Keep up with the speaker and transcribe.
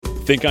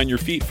Think on your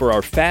feet for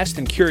our Fast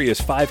and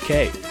Curious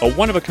 5K, a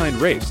one-of-a-kind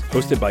race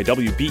hosted by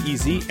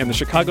WBEZ and the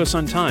Chicago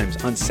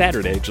Sun-Times on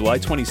Saturday, July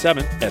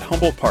 27th at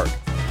Humboldt Park.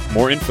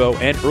 More info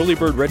and early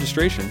bird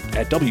registration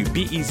at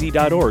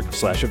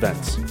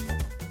wbez.org/events.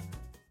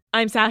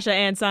 I'm Sasha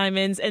Ann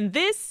Simons, and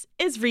this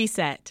is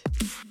Reset.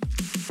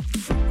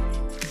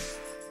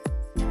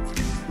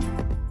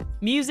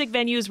 Music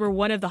venues were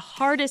one of the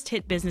hardest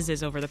hit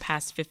businesses over the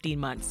past 15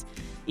 months.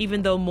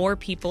 Even though more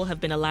people have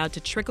been allowed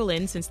to trickle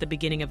in since the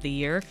beginning of the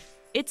year,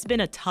 it's been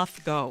a tough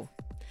go.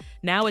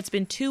 Now it's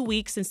been 2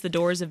 weeks since the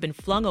doors have been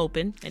flung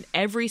open and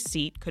every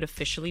seat could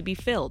officially be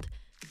filled.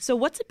 So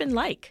what's it been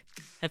like?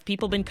 Have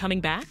people been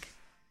coming back?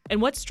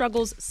 And what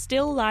struggles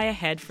still lie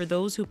ahead for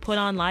those who put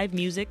on live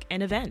music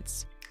and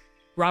events?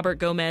 Robert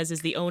Gomez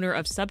is the owner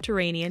of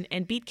Subterranean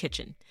and Beat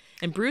Kitchen,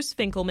 and Bruce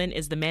Finkelman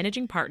is the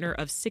managing partner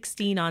of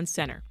 16 on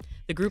Center,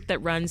 the group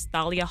that runs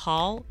Thalia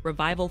Hall,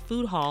 Revival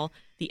Food Hall,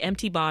 The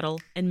Empty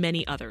Bottle, and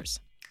many others.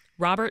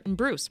 Robert and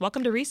Bruce,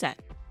 welcome to Reset.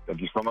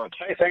 Thank you so much.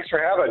 Hey, thanks for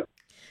having.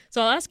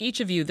 So I'll ask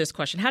each of you this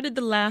question. How did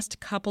the last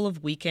couple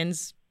of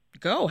weekends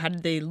go? How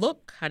did they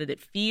look? How did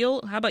it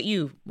feel? How about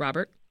you,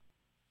 Robert?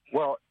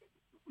 Well,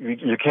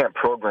 you can't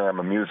program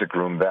a music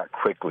room that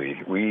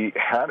quickly. We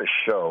had a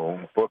show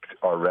booked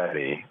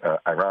already.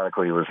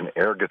 Ironically, it was an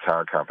air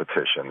guitar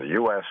competition, the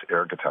U.S.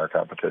 air guitar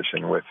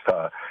competition with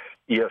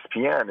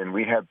ESPN, and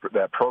we had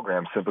that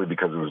program simply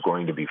because it was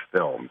going to be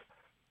filmed.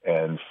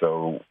 And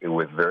so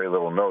with very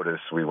little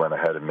notice, we went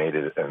ahead and made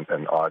it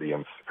an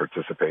audience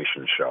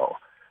participation show.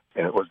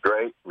 And it was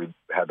great. We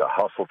had to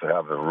hustle to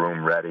have the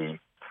room ready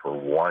for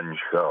one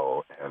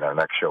show, and our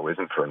next show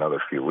isn't for another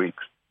few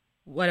weeks.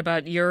 What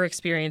about your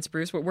experience,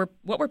 Bruce? What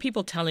were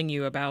people telling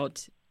you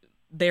about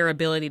their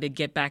ability to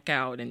get back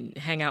out and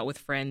hang out with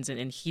friends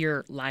and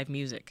hear live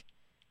music?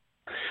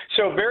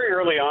 So very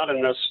early on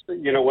in this,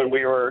 when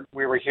we were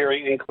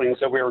hearing inklings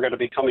that we were going to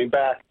be coming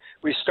back,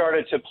 we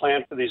started to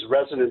plan for these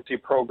residency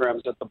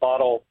programs at the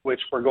Bottle,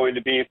 which were going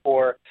to be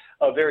for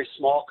a very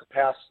small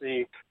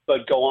capacity,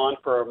 but go on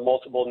for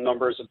multiple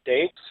numbers of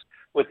dates,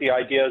 with the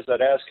ideas that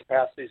as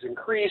capacities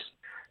increase,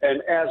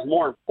 and as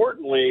more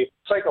importantly,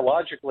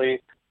 psychologically,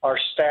 our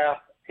staff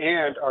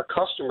and our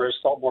customers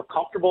felt more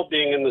comfortable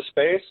being in the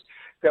space,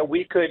 that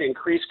we could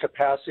increase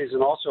capacities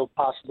and also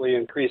possibly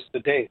increase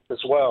the dates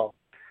as well.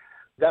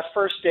 That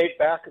first date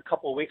back a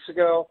couple of weeks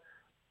ago,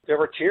 there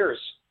were tears,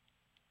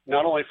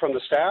 not only from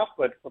the staff,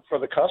 but for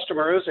the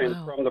customers and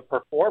from the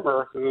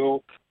performer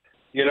who,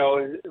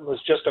 was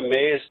just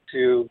amazed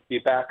to be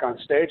back on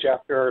stage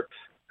after,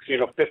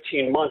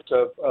 15 months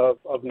of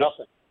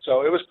nothing.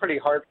 So it was pretty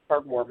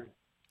heartwarming.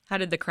 How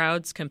did the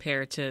crowds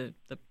compare to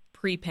the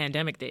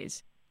pre-pandemic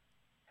days?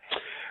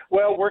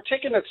 Well, we're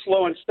taking it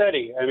slow and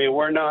steady.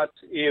 We're about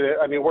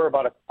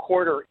a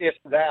quarter, if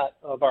that,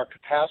 of our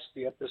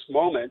capacity at this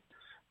moment,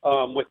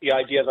 with the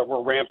idea that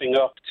we're ramping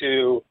up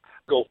to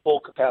go full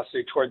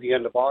capacity toward the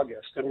end of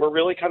August. And we're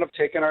really kind of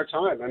taking our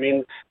time.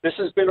 This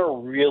has been a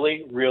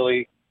really,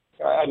 really,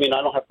 I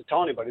don't have to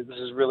tell anybody, this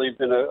has really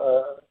been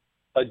a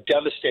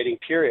devastating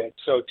period.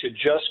 So to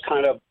just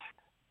kind of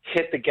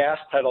hit the gas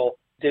pedal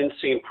didn't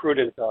seem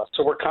prudent to us.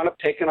 So we're kind of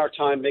taking our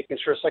time, making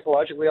sure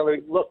psychologically,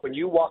 look, when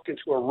you walk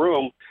into a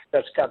room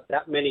that's got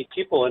that many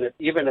people in it,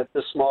 even at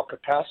this small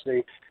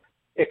capacity,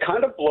 it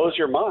kind of blows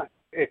your mind.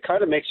 It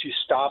kind of makes you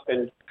stop,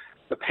 and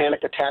the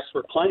panic attacks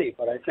were plenty.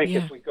 But I think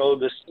if we go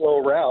this slow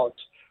route,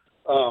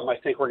 I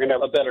think we're going to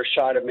have a better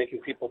shot at making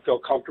people feel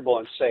comfortable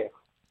and safe.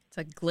 It's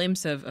a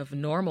glimpse of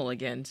normal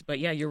again. But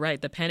yeah, you're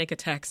right. The panic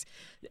attacks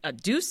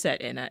do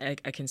set in. I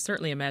can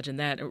certainly imagine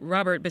that.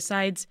 Robert,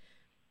 besides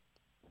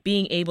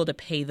being able to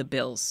pay the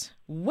bills,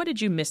 what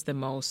did you miss the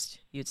most,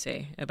 you'd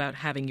say, about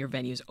having your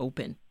venues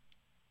open?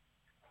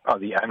 Oh,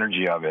 the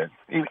energy of it.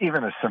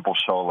 Even a simple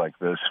show like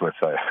this with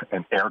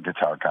an air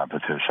guitar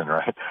competition,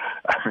 right?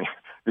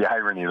 The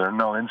irony, there are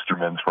no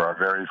instruments for our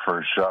very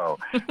first show,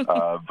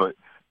 but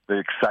the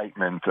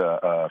excitement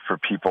for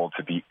people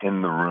to be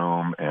in the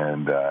room,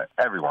 and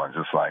everyone's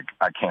just like,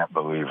 I can't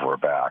believe we're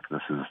back.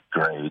 This is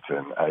great.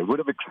 And I would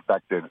have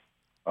expected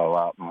a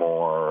lot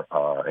more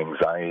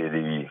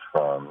anxiety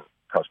from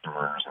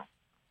customers.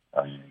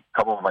 A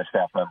couple of my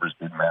staff members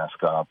did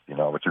mask up,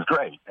 which is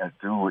great, and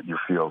do what you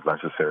feel is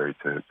necessary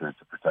to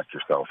protect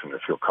yourself and to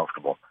feel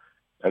comfortable.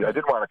 I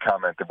did want to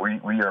comment that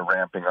we are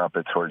ramping up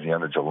it towards the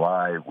end of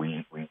July.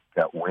 We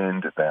got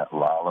wind that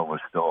Lala was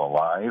still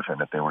alive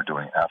and that they were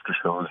doing after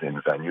shows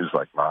in venues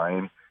like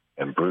mine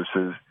and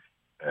Bruce's.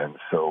 And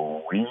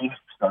so we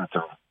started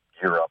to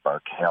gear up our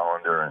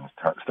calendar and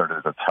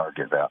started to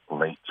target that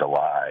late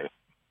July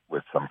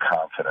with some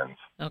confidence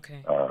a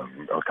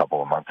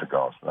couple of months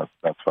ago. So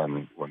that's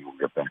when we'll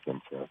get back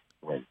into it.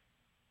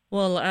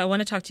 Well, I want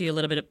to talk to you a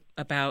little bit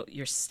about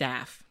your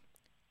staff.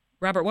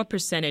 Robert, what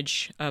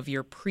percentage of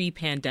your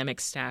pre-pandemic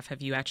staff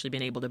have you actually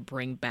been able to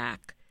bring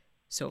back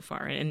so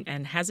far?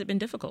 And has it been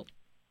difficult?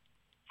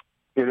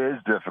 It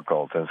is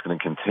difficult, and it's going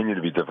to continue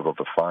to be difficult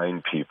to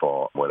find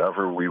people.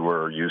 Whatever we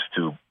were used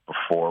to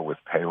before with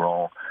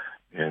payroll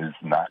is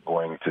not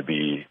going to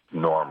be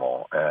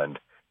normal. And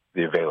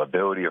the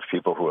availability of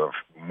people who have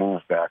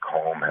moved back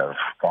home, have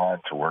gone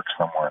to work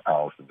somewhere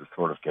else, and just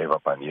sort of gave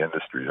up on the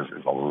industry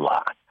is a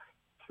lot.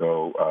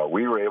 So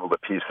we were able to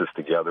piece this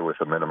together with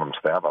a minimum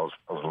staff. I was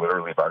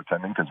literally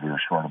bartending because we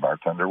were short a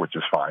bartender, which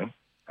is fine.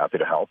 Happy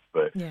to help,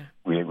 but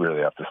we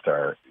really have to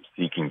start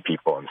seeking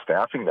people and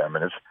staffing them,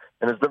 and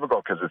it's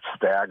difficult because it's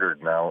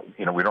staggered now.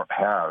 You know, we don't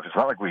have. It's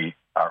not like we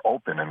are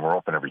open and we're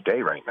open every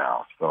day right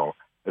now. So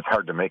it's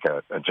hard to make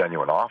a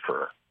genuine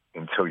offer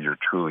until you're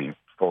truly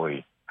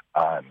fully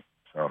on.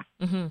 So,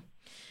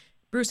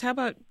 Bruce, how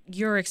about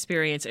your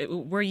experience?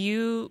 Were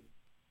you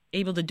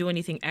able to do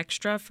anything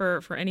extra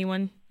for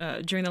anyone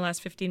during the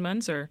last 15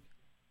 months, or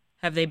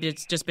have they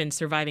just been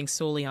surviving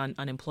solely on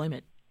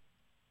unemployment?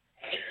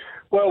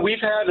 Well,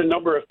 we've had a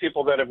number of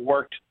people that have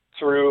worked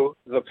through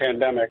the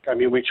pandemic. I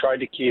mean, we tried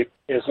to keep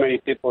as many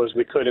people as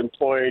we could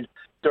employed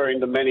during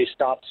the many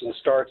stops and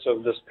starts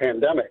of this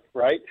pandemic,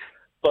 right?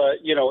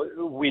 But, you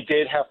know, we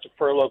did have to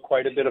furlough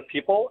quite a bit of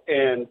people,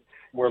 and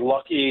we're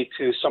lucky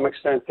to some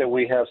extent that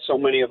we have so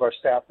many of our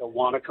staff that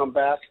want to come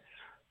back.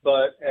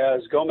 But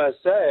as Gomez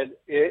said,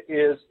 it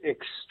is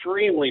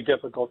extremely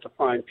difficult to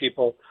find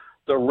people.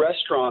 The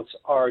restaurants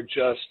are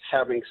just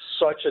having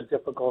such a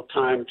difficult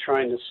time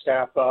trying to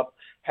staff up,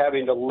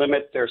 having to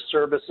limit their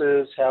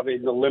services,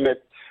 having to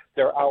limit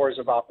their hours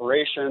of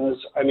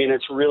operations. I mean,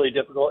 it's really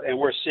difficult, and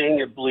we're seeing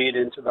it bleed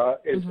into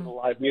the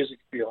live music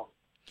field.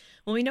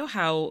 Well, we know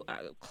how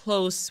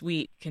close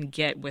we can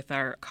get with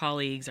our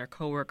colleagues, our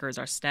coworkers,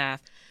 our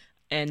staff,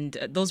 and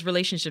those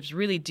relationships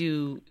really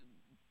do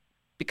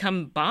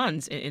become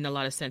bonds in a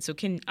lot of sense. So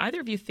can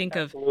either of you think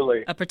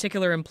Absolutely. Of a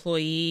particular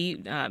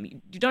employee,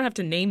 you don't have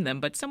to name them,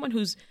 but someone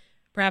who's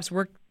perhaps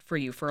worked for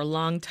you for a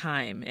long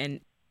time, and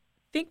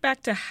think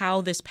back to how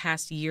this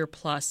past year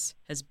plus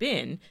has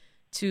been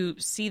to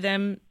see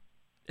them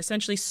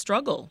essentially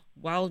struggle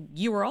while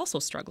you were also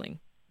struggling?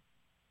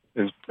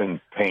 It's been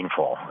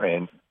painful,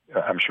 and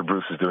I'm sure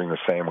Bruce is doing the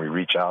same. We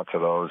reach out to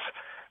those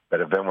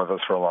that have been with us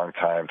for a long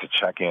time to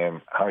check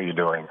in. How are you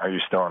doing? Are you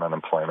still on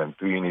unemployment?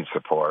 Do you need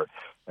support?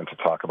 And to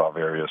talk about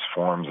various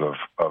forms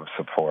of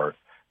support.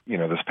 You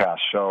know, this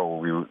past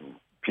show,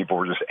 people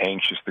were just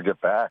anxious to get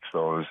back,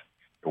 so it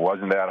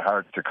wasn't that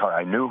hard to call.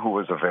 I knew who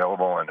was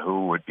available and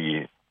who would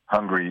be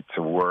hungry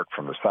to work,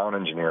 from the sound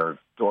engineer,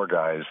 door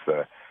guys.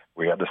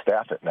 We had to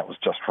staff it, and that was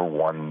just for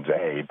one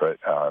day, but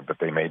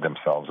they made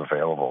themselves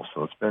available.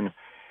 So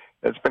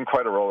it's been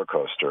quite a roller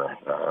coaster.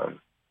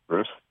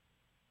 Bruce?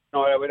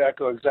 No, I would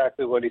echo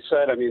exactly what he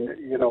said. I mean,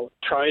 you know,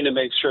 trying to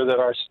make sure that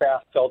our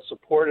staff felt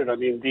supported. I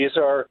mean, these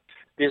are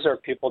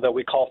people that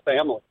we call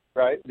family,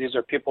 right? These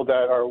are people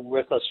that are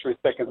with us through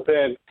thick and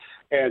thin,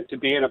 and to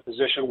be in a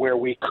position where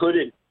we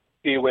couldn't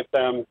be with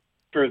them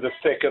through the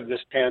thick of this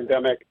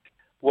pandemic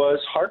was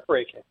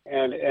heartbreaking.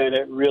 And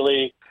it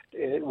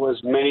was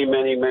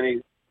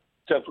many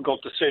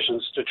difficult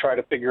decisions to try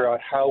to figure out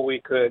how we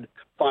could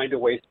find a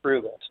way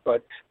through this.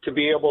 But to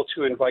be able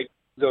to invite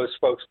those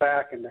folks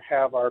back and to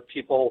have our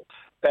people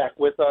back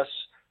with us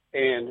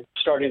and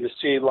starting to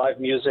see live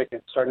music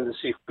and starting to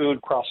see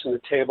food crossing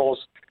the tables,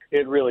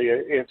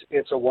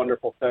 it's a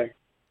wonderful thing.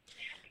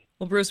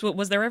 Well, Bruce,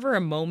 was there ever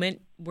a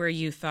moment where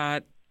you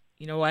thought,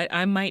 you know what,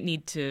 I might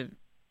need to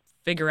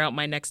figure out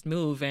my next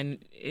move,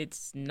 and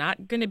it's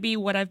not going to be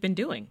what I've been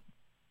doing?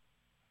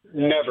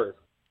 Never.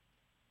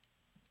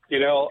 You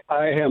know,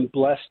 I am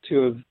blessed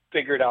to have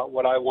figured out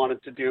what I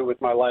wanted to do with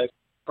my life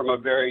from a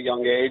very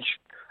young age.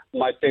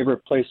 My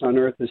favorite place on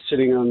earth is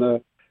sitting on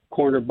the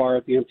corner bar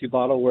at the Empty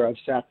Bottle, where I've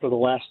sat for the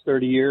last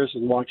 30 years,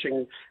 and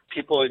watching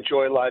people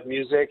enjoy live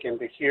music and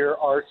to hear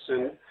arts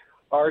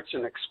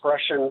and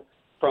expression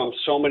from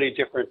so many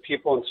different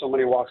people in so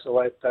many walks of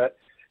life that,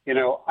 you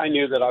know, I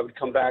knew that I would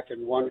come back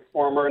in one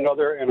form or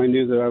another, and I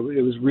knew that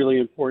it was really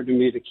important to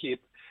me to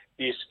keep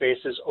these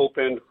spaces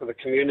open for the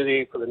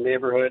community, for the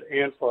neighborhood,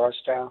 and for our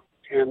staff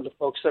and the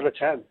folks that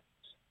attend.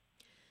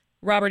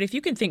 Robert, if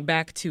you can think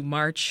back to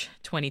March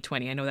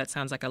 2020, I know that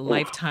sounds like a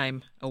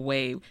lifetime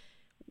away.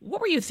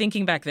 What were you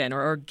thinking back then,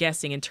 or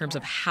guessing in terms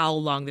of how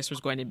long this was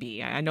going to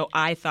be? I know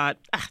I thought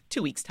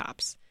 2 weeks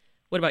tops.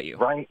 What about you?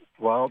 Right.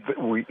 Well,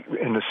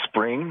 in the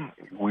spring,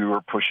 we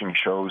were pushing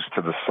shows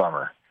to the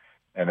summer.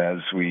 And as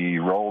we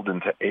rolled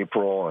into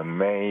April and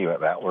May,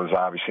 that was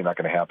obviously not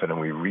going to happen, and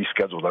we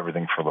rescheduled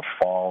everything for the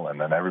fall,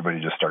 and then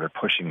everybody just started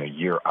pushing a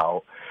year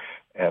out.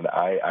 And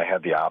I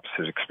had the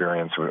opposite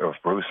experience of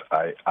Bruce.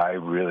 I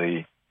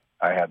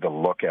had to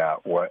look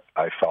at what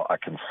I felt I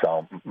can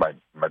sell. My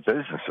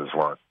businesses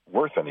weren't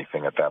worth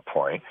anything at that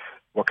point.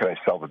 What could I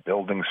sell the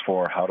buildings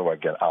for? How do I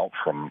get out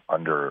from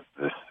under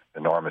this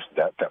enormous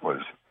debt that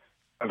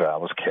I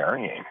was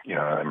carrying,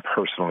 and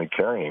personally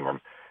carrying, and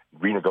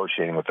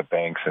renegotiating with the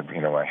banks, and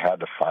I had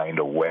to find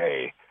a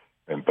way.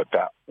 But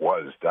that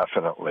was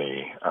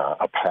definitely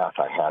a path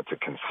I had to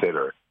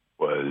consider,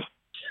 was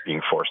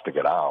being forced to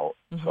get out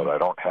so that I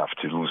don't have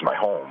to lose my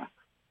home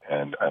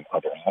and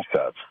other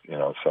assets.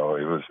 So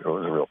it was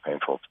a real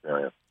painful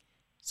experience.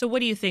 So what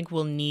do you think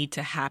will need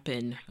to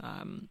happen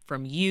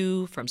from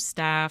you, from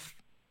staff,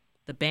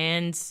 the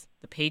bands,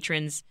 the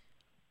patrons?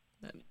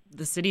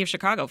 the city of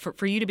Chicago,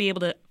 for you to be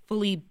able to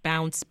fully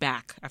bounce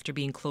back after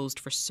being closed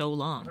for so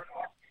long?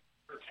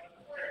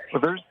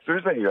 Well,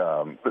 there's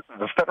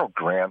the federal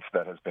grants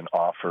that has been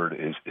offered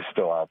is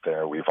still out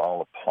there. We've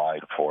all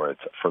applied for it.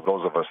 For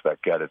those of us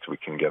that get it, we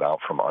can get out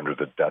from under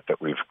the debt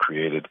that we've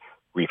created.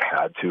 We've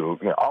had to,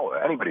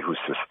 anybody who's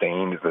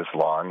sustained this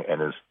long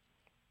and is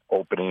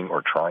opening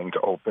or trying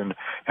to open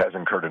has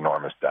incurred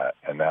enormous debt,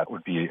 and that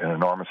would be an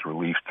enormous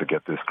relief to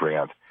get this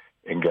grant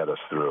and get us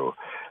through.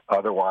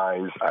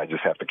 Otherwise, I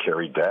just have to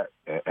carry debt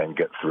and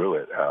get through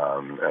it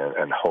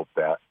and hope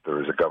that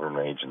there is a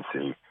government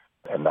agency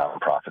and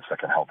nonprofits that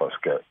can help us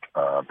get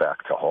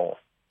back to whole.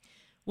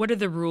 What are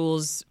the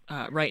rules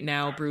right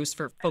now, Bruce,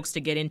 for folks to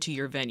get into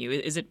your venue?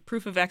 Is it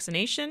proof of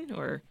vaccination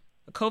or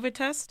a COVID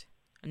test,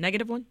 a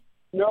negative one?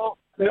 No.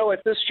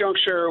 At this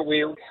juncture,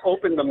 we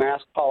opened the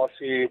mask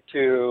policy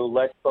to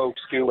let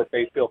folks do what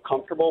they feel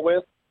comfortable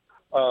with.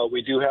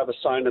 We do have a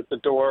sign at the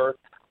door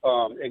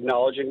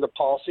acknowledging the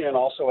policy and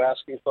also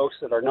asking folks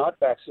that are not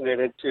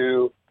vaccinated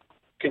to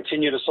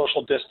continue to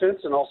social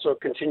distance and also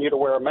continue to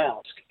wear a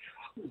mask.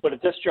 But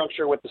at this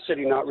juncture, with the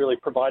city not really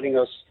providing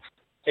us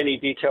any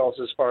details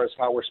as far as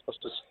how we're supposed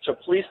to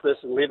police this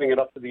and leaving it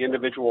up to the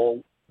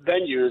individual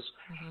venues,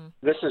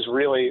 this is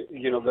really,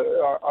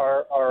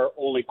 our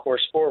only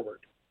course forward.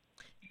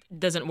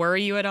 Doesn't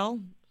worry you at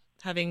all,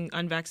 having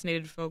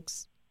unvaccinated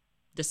folks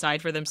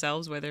decide for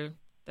themselves whether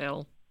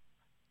they'll?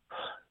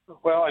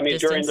 Well,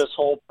 during this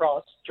whole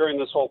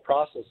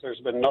process, there's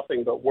been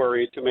nothing but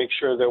worry to make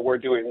sure that we're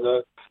doing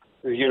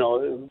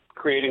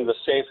creating the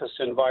safest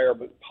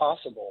environment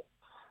possible.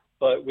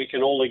 But we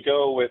can only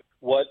go with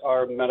what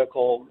our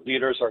medical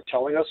leaders are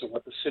telling us and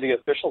what the city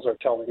officials are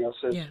telling us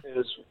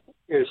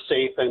is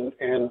safe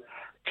and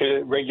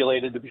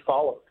regulated to be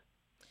followed.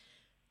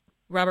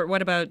 Robert,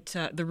 what about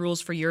the rules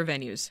for your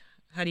venues?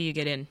 How do you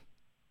get in?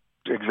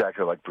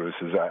 Exactly like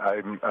Bruce's.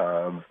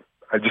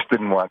 I just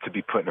didn't want to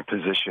be put in a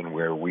position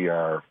where we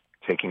are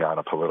taking on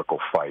a political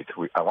fight.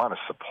 I want to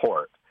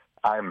support.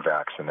 I'm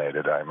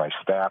vaccinated. My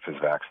staff is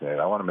vaccinated.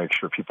 I want to make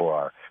sure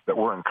that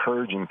we're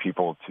encouraging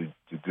people to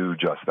do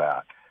just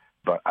that.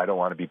 But I don't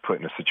want to be put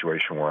in a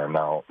situation where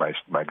now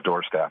my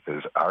door staff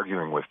is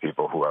arguing with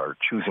people who are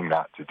choosing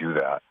not to do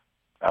that,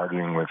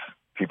 arguing with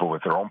people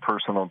with their own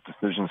personal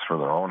decisions for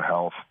their own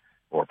health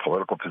or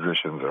political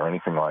positions or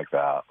anything like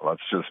that.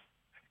 Let's just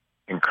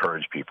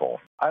encourage people.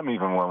 I'm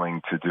even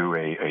willing to do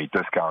a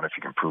discount if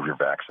you can prove you're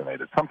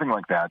vaccinated. Something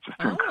like that, just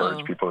to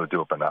encourage people to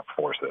do it but not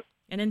force it.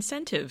 An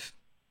incentive.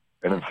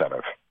 An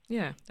incentive.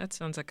 Yeah, that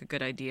sounds like a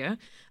good idea.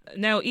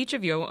 Now, each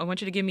of you, I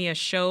want you to give me a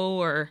show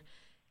or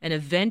an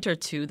event or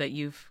two that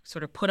you've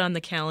sort of put on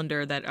the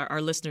calendar that our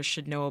listeners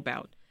should know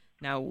about.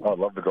 Now, I'd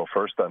love to go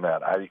first on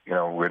that.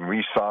 When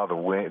we saw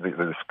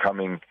this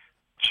coming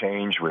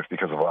change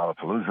because of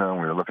Lollapalooza, and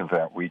we were looking at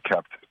that, we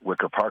kept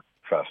Wicker Park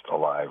Fest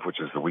alive, which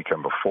is the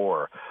weekend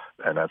before,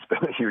 and that's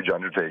been a huge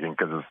undertaking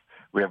because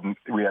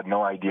we had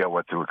no idea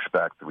what to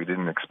expect. We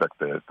didn't expect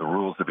the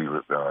rules to be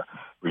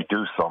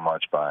reduced so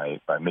much by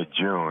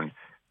mid-June.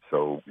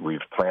 So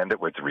we've planned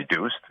it with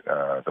reduced.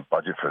 The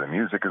budget for the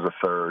music is a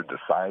third. The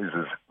size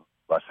is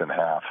less than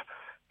half.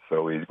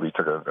 So we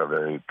took a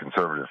very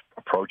conservative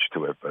approach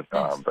to it.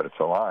 But it's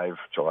alive,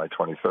 July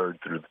 23rd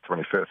through the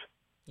 25th.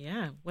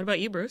 Yeah. What about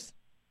you, Bruce?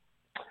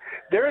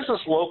 There is this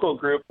local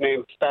group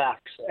named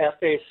FACS,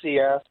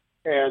 F-A-C-S,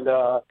 and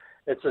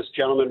it's this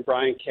gentleman,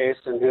 Brian Case,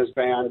 and his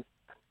band.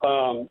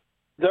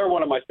 They're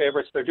one of my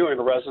favorites. They're doing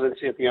a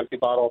residency at the Empty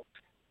Bottle,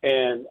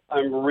 and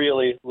I'm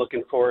really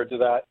looking forward to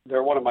that.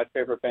 They're one of my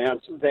favorite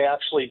bands. They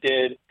actually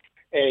did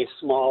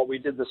we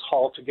did this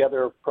Hall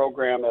Together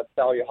program at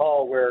Thalia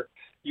Hall where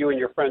you and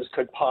your friends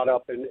could pot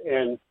up and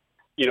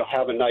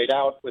have a night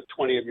out with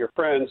 20 of your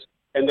friends.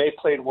 And they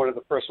played one of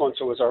the first ones.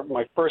 So it was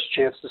my first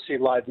chance to see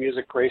live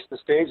music grace the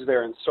stage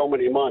there in so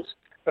many months.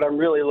 But I'm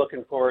really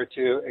looking forward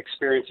to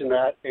experiencing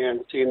that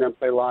and seeing them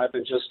play live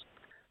and just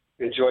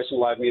enjoy some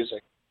live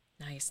music.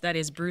 Nice. That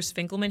is Bruce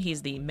Finkelman.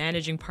 He's the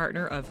managing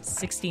partner of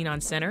 16 on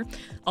Center.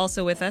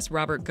 Also with us,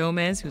 Robert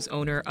Gomez, who's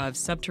owner of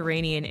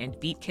Subterranean and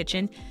Beat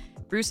Kitchen.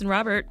 Bruce and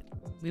Robert,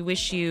 we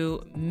wish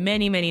you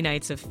many, many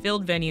nights of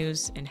filled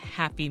venues and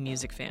happy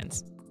music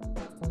fans.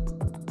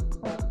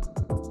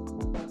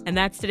 And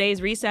that's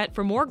today's Reset.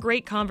 For more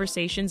great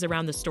conversations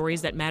around the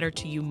stories that matter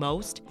to you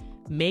most,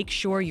 make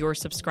sure you're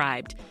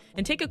subscribed.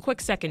 And take a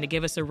quick second to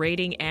give us a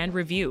rating and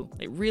review.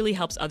 It really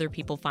helps other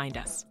people find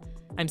us.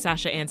 I'm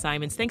Sasha Ann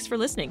Simons. Thanks for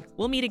listening.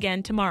 We'll meet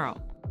again tomorrow.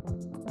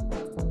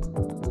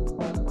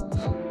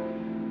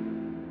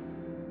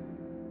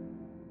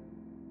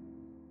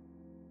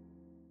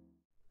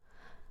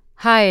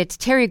 Hi, it's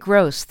Terry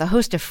Gross, the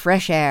host of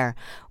Fresh Air.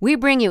 We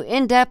bring you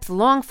in-depth,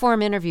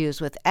 long-form interviews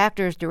with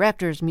actors,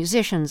 directors,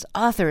 musicians,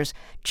 authors,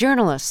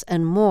 journalists,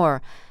 and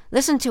more.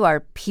 Listen to our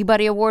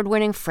Peabody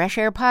Award-winning Fresh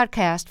Air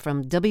podcast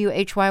from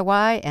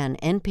WHYY and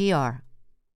NPR.